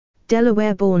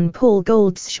Delaware-born Paul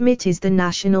Goldschmidt is the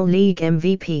National League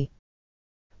MVP.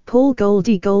 Paul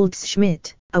 "Goldie"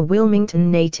 Goldschmidt, a Wilmington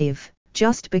native,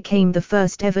 just became the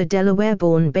first ever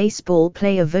Delaware-born baseball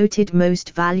player voted Most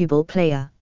Valuable Player.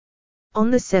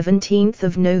 On the 17th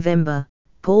of November,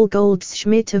 Paul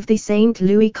Goldschmidt of the St.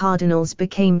 Louis Cardinals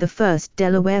became the first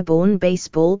Delaware-born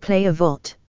baseball player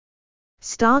vote.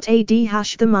 Start @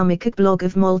 the Mummicook blog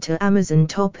of Malta Amazon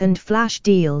top and flash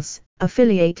deals,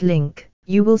 affiliate link.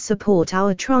 You will support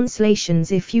our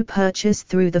translations if you purchase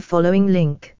through the following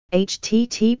link,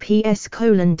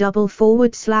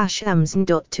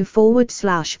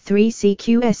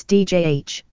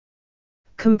 https://amazon.to/3cqsdjh.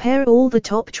 Compare all the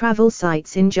top travel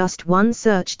sites in just one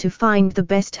search to find the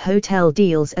best hotel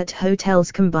deals at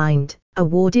Hotels Combined,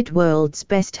 awarded world's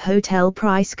best hotel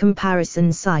price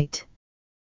comparison site.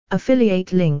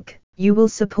 Affiliate link. You will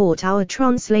support our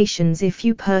translations if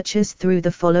you purchase through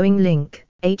the following link,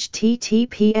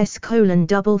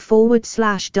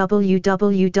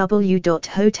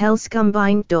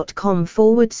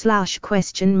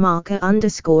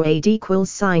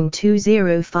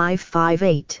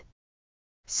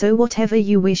 So whatever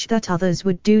you wish that others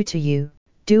would do to you,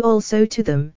 do also to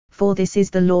them, for this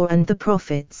is the law and the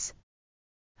prophets.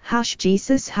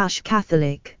 #Jesus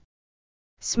 #Catholic.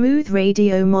 Smooth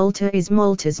Radio Malta is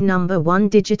Malta's #1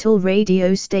 digital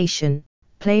radio station,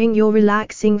 playing your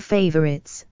relaxing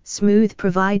favorites. Smooth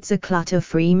provides a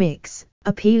clutter-free mix,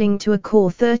 appealing to a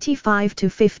core 35 to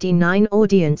 59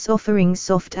 audience offering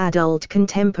soft adult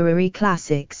contemporary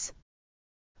classics.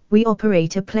 We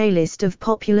operate a playlist of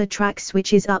popular tracks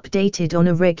which is updated on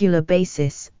a regular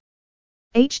basis.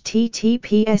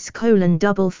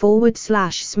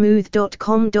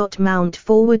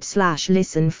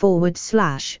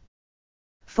 https://smooth.com.mount/listen/.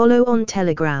 Follow on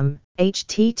Telegram,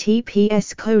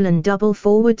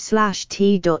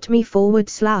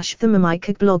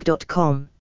 https://t.me/thermomicblog.com.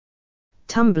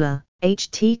 Tumblr,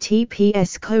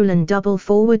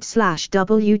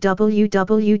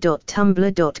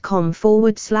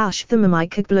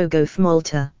 https://www.tumblr.com/thermomicblog of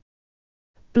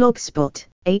Blogspot,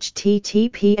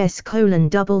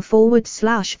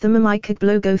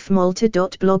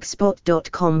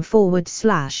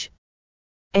 https://thermomicblogofmalta.blogspot.com/.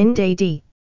 NAD.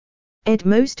 Ed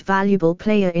Most Valuable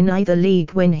Player in either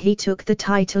league when he took the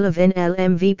title of NL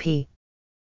MVP.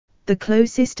 The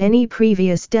closest any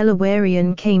previous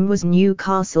Delawarean came was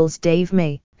Newcastle's Dave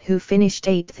May, who finished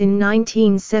 8th in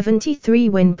 1973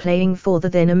 when playing for the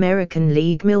then American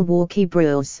League Milwaukee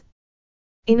Brewers.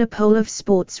 In a poll of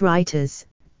sports writers,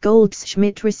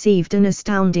 Goldschmidt received an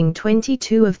astounding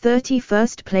 22 of 30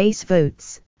 first-place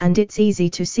votes, and it's easy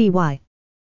to see why.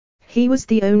 He was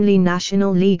the only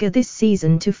National Leaguer this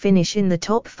season to finish in the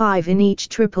top 5 in each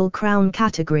Triple Crown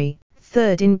category,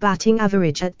 3rd in batting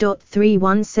average at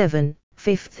 .317,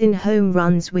 5th in home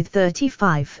runs with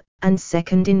 35, and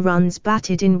 2nd in runs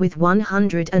batted in with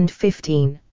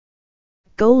 115.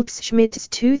 Goldschmidt's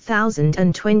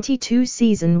 2022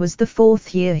 season was the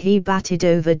 4th year he batted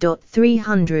over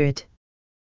 .300.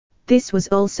 This was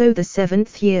also the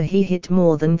 7th year he hit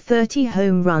more than 30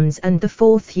 home runs and the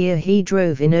 4th year he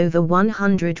drove in over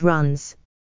 100 runs.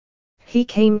 He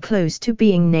came close to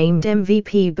being named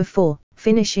MVP before,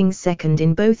 finishing 2nd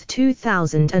in both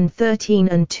 2013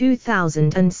 and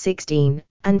 2016,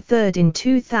 and 3rd in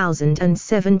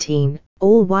 2017,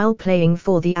 all while playing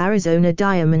for the Arizona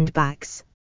Diamondbacks.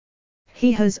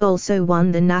 He has also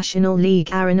won the National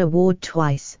League Aaron Award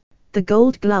twice, the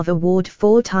Gold Glove Award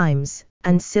 4 times,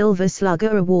 and Silver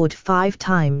Slugger Award 5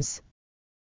 times.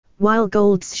 While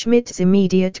Goldschmidt's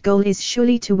immediate goal is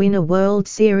surely to win a World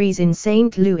Series in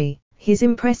St. Louis, his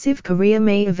impressive career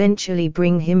may eventually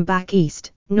bring him back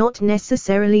east, not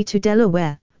necessarily to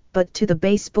Delaware, but to the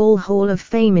Baseball Hall of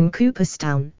Fame in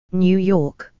Cooperstown, New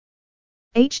York.